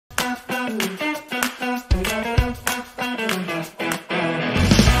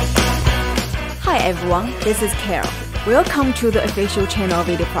everyone, this is Carol. Welcome to the official channel of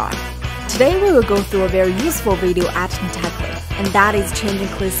VideoProc. Today we will go through a very useful video editing technique, and that is changing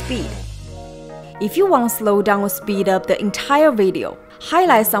clip speed. If you want to slow down or speed up the entire video,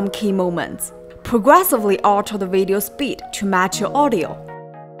 highlight some key moments, progressively alter the video speed to match your audio,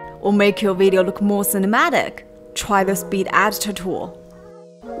 or make your video look more cinematic, try the speed editor tool.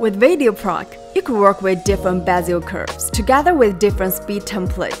 With VideoProc, you can work with different bezier curves together with different speed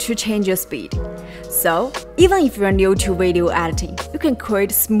templates to change your speed. So, even if you are new to video editing, you can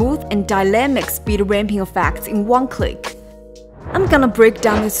create smooth and dynamic speed ramping effects in one click. I'm gonna break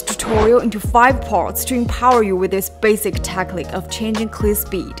down this tutorial into 5 parts to empower you with this basic technique of changing clip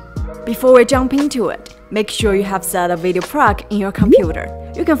speed. Before we jump into it, make sure you have set up VideoProc in your computer.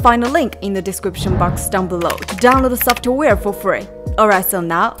 You can find a link in the description box down below to download the software for free. Alright, so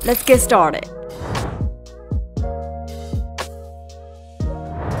now let's get started.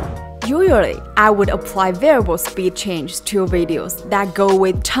 Usually, I would apply variable speed changes to your videos that go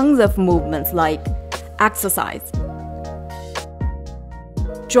with tons of movements like exercise,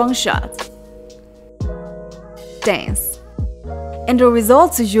 drone shots, dance, and the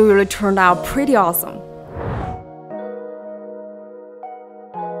results usually turn out pretty awesome.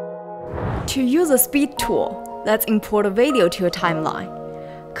 To use the speed tool, let's import a video to your timeline.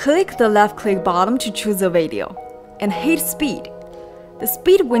 Click the left-click button to choose a video, and hit speed. The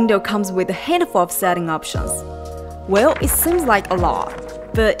speed window comes with a handful of setting options. Well, it seems like a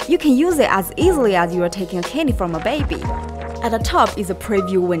lot, but you can use it as easily as you are taking a candy from a baby. At the top is a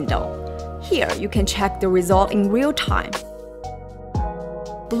preview window. Here, you can check the result in real time.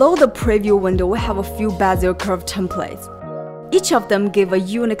 Below the preview window, we have a few bezier curve templates. Each of them give a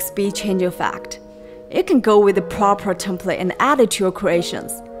unique speed change effect. You can go with the proper template and add it to your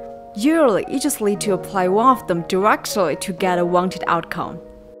creations. Usually, you just need to apply one of them directly to get a wanted outcome.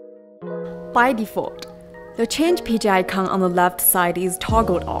 By default, the change pitch icon on the left side is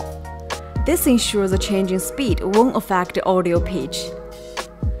toggled off. This ensures the change in speed won't affect the audio pitch.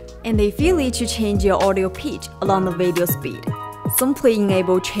 And if you need to change your audio pitch along the video speed, simply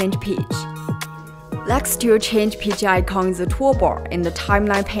enable change pitch. Next to your change pitch icon is the toolbar in the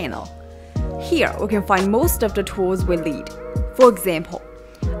timeline panel. Here, we can find most of the tools we need. For example,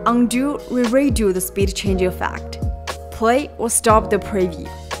 undo or redo the speed change effect, play or stop the preview.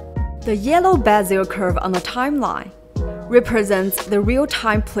 The yellow bezier curve on the timeline represents the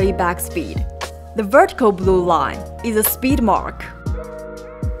real-time playback speed. The vertical blue line is a speed mark.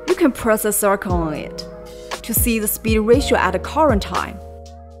 You can press a circle on it to see the speed ratio at the current time.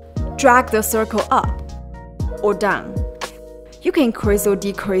 Drag the circle up or down. You can increase or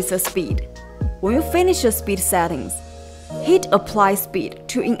decrease the speed. When you finish the speed settings, hit Apply Speed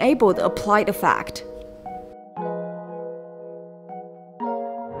to enable the applied effect.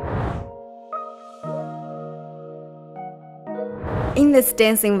 In this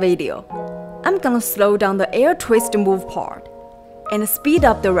dancing video, I'm gonna slow down the air twist move part and speed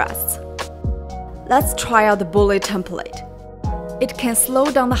up the rest. Let's try out the bullet template. It can slow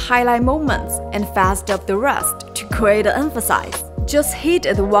down the highlight moments and fast up the rest to create an emphasis. Just hit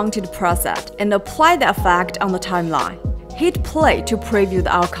the wanted preset and apply the effect on the timeline. Hit play to preview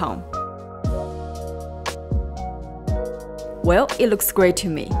the outcome. Well, it looks great to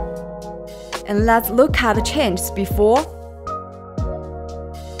me. And let's look at the changes before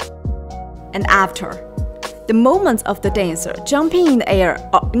and after. The moments of the dancer jumping in the air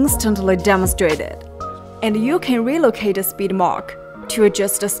are instantly demonstrated. And you can relocate the speed mark to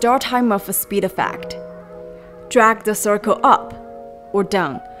adjust the start time of a speed effect. Drag the circle up or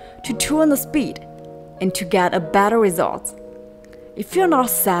down to tune the speed and to get a better result. If you're not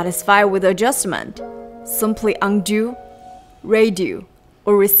satisfied with the adjustment, simply undo, redo,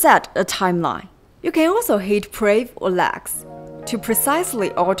 or reset the timeline. You can also hit Preview or Lex to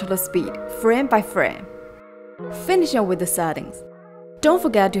precisely alter the speed frame by frame. Finishing with the settings, don't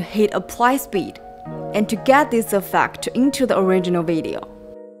forget to hit Apply Speed and to get this effect into the original video.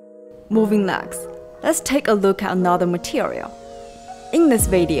 Moving next, let's take a look at another material. In this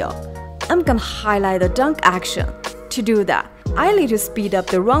video, I'm gonna highlight the dunk action. To do that, I need to speed up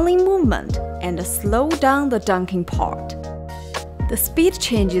the running movement and slow down the dunking part. The speed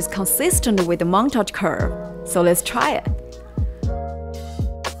change is consistent with the montage curve, so let's try it.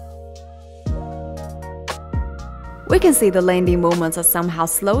 We can see the landing moments are somehow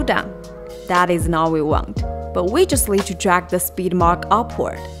slowed down. That is not what we want, but we just need to drag the speed mark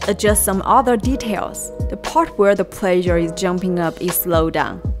upward, adjust some other details. The part where the player is jumping up is slowed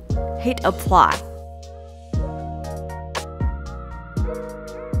down. Hit Apply.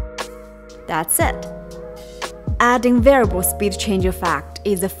 That's it. Adding variable speed change effect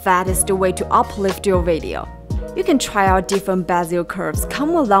is the fastest way to uplift your video. You can try out different bezier curves,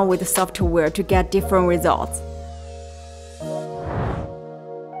 come along with the software to get different results.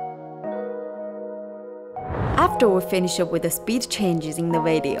 After we finish up with the speed changes in the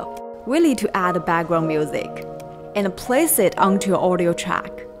video, we need to add background music and place it onto your audio track.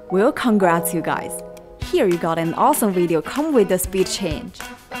 Well, congrats you guys! Here you got an awesome video come with the speed change.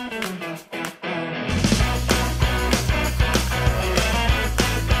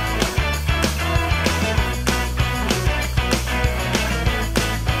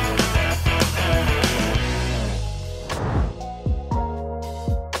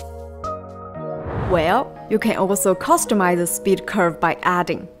 Well, you can also customize the speed curve by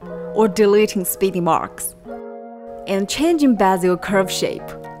adding or deleting speed marks and changing bezier curve shape.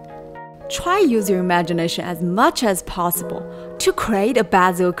 Try use your imagination as much as possible to create a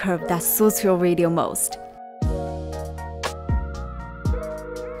bezier curve that suits your video most.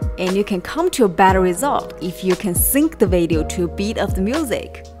 And you can come to a better result if you can sync the video to a beat of the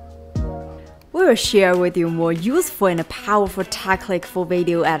music. We will share with you more useful and powerful techniques for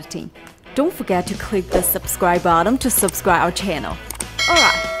video editing. Don't forget to click the subscribe button to subscribe our channel.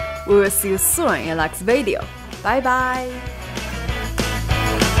 Alright, we will see you soon in the next video. Bye bye!